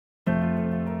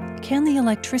Can the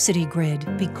electricity grid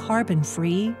be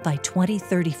carbon-free by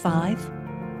 2035?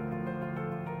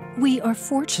 We are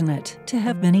fortunate to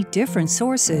have many different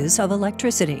sources of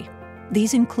electricity.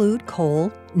 These include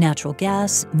coal, natural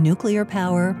gas, nuclear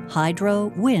power, hydro,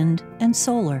 wind, and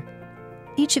solar.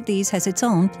 Each of these has its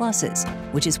own pluses,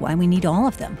 which is why we need all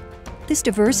of them. This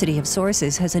diversity of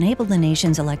sources has enabled the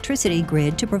nation's electricity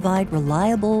grid to provide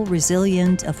reliable,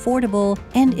 resilient, affordable,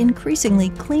 and increasingly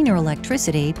cleaner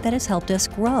electricity that has helped us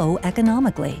grow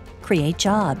economically, create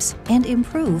jobs, and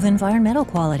improve environmental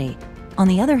quality. On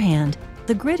the other hand,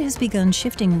 the grid has begun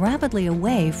shifting rapidly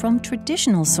away from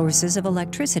traditional sources of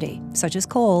electricity, such as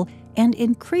coal, and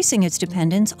increasing its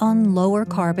dependence on lower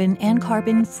carbon and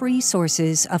carbon-free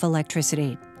sources of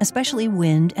electricity, especially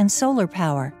wind and solar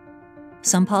power.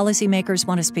 Some policymakers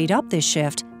want to speed up this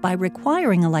shift by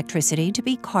requiring electricity to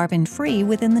be carbon-free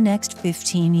within the next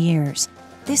 15 years.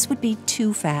 This would be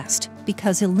too fast,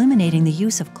 because eliminating the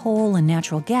use of coal and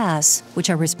natural gas, which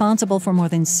are responsible for more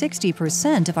than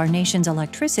 60% of our nation's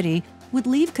electricity, would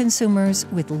leave consumers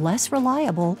with less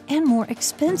reliable and more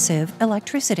expensive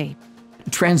electricity.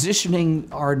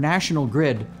 Transitioning our national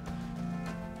grid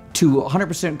to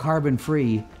 100%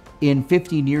 carbon-free in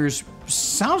 15 years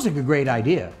sounds like a great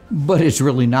idea, but it's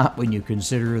really not when you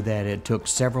consider that it took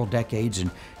several decades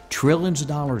and trillions of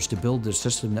dollars to build the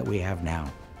system that we have now.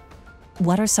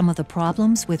 What are some of the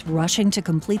problems with rushing to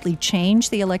completely change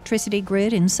the electricity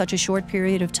grid in such a short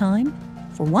period of time?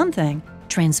 For one thing,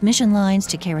 transmission lines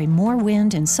to carry more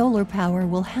wind and solar power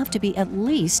will have to be at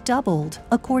least doubled,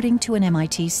 according to an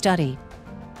MIT study.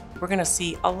 We're going to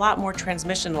see a lot more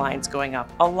transmission lines going up,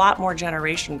 a lot more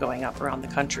generation going up around the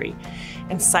country.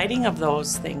 And siting of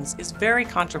those things is very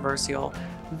controversial,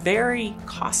 very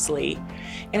costly,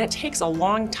 and it takes a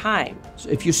long time. So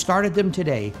if you started them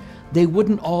today, they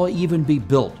wouldn't all even be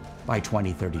built by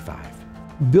 2035.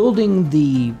 Building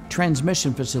the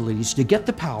transmission facilities to get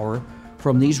the power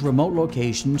from these remote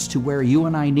locations to where you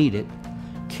and I need it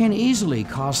can easily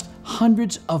cost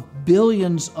hundreds of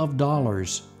billions of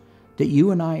dollars that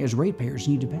you and I as ratepayers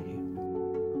need to pay.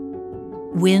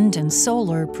 Wind and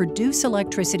solar produce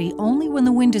electricity only when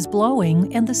the wind is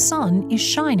blowing and the sun is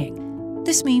shining.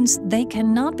 This means they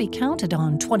cannot be counted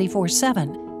on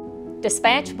 24/7.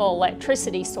 Dispatchable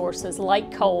electricity sources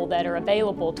like coal that are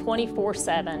available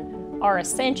 24/7 are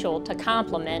essential to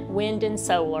complement wind and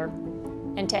solar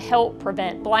and to help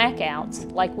prevent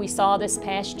blackouts like we saw this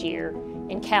past year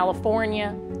in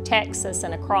California, Texas,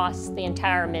 and across the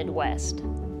entire Midwest.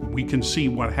 We can see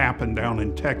what happened down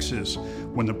in Texas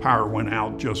when the power went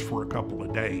out just for a couple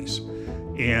of days.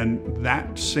 And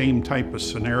that same type of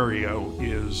scenario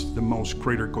is the most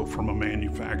critical from a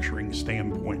manufacturing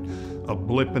standpoint. A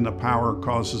blip in the power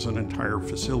causes an entire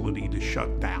facility to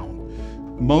shut down.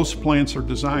 Most plants are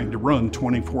designed to run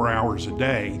 24 hours a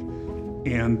day,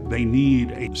 and they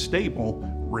need a stable,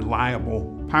 reliable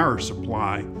power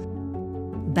supply.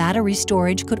 Battery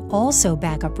storage could also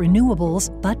back up renewables,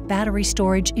 but battery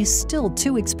storage is still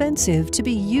too expensive to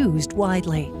be used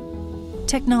widely.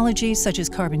 Technologies such as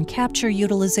carbon capture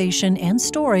utilization and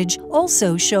storage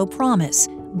also show promise,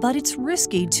 but it's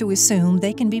risky to assume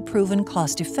they can be proven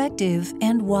cost-effective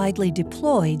and widely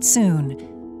deployed soon.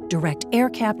 Direct air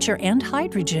capture and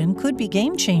hydrogen could be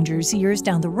game changers years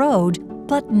down the road,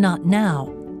 but not now.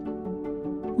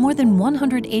 More than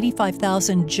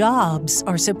 185,000 jobs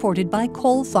are supported by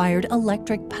coal-fired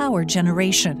electric power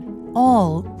generation.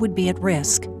 All would be at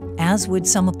risk, as would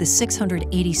some of the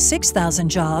 686,000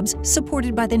 jobs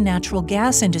supported by the natural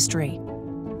gas industry.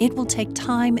 It will take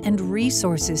time and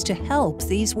resources to help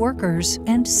these workers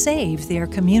and save their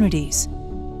communities.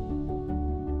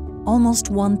 Almost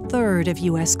 1/3 of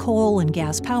U.S. coal and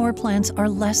gas power plants are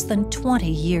less than 20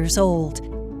 years old.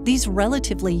 These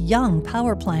relatively young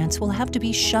power plants will have to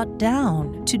be shut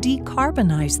down to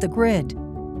decarbonize the grid.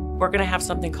 We're going to have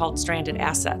something called stranded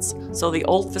assets. So the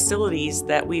old facilities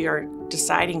that we are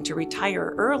deciding to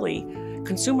retire early,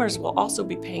 consumers will also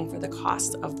be paying for the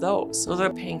cost of those. So they're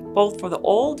paying both for the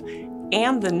old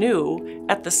and the new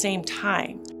at the same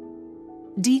time.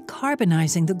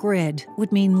 Decarbonizing the grid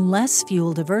would mean less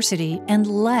fuel diversity and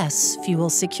less fuel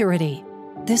security.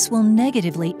 This will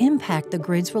negatively impact the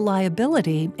grid's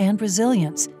reliability and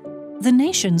resilience. The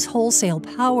nation's wholesale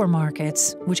power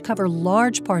markets, which cover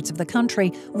large parts of the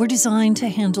country, were designed to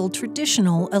handle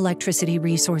traditional electricity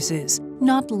resources,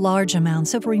 not large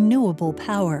amounts of renewable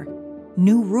power.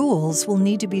 New rules will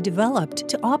need to be developed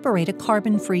to operate a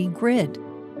carbon-free grid.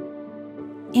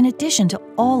 In addition to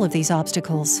all of these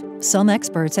obstacles, some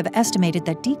experts have estimated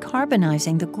that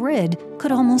decarbonizing the grid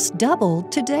could almost double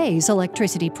today's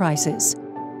electricity prices.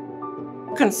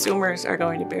 Consumers are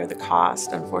going to bear the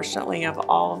cost, unfortunately, of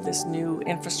all of this new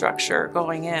infrastructure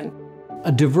going in.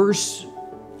 A diverse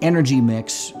energy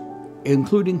mix,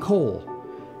 including coal,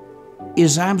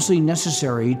 is absolutely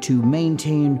necessary to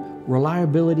maintain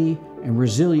reliability and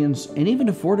resilience and even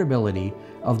affordability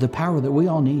of the power that we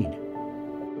all need.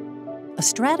 A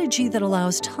strategy that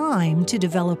allows time to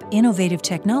develop innovative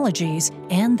technologies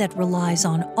and that relies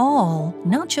on all,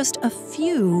 not just a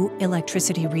few,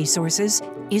 electricity resources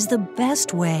is the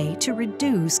best way to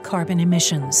reduce carbon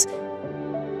emissions.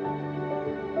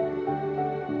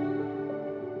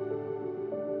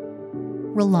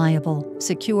 Reliable,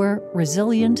 secure,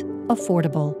 resilient,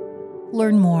 affordable.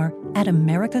 Learn more at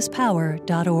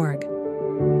americaspower.org.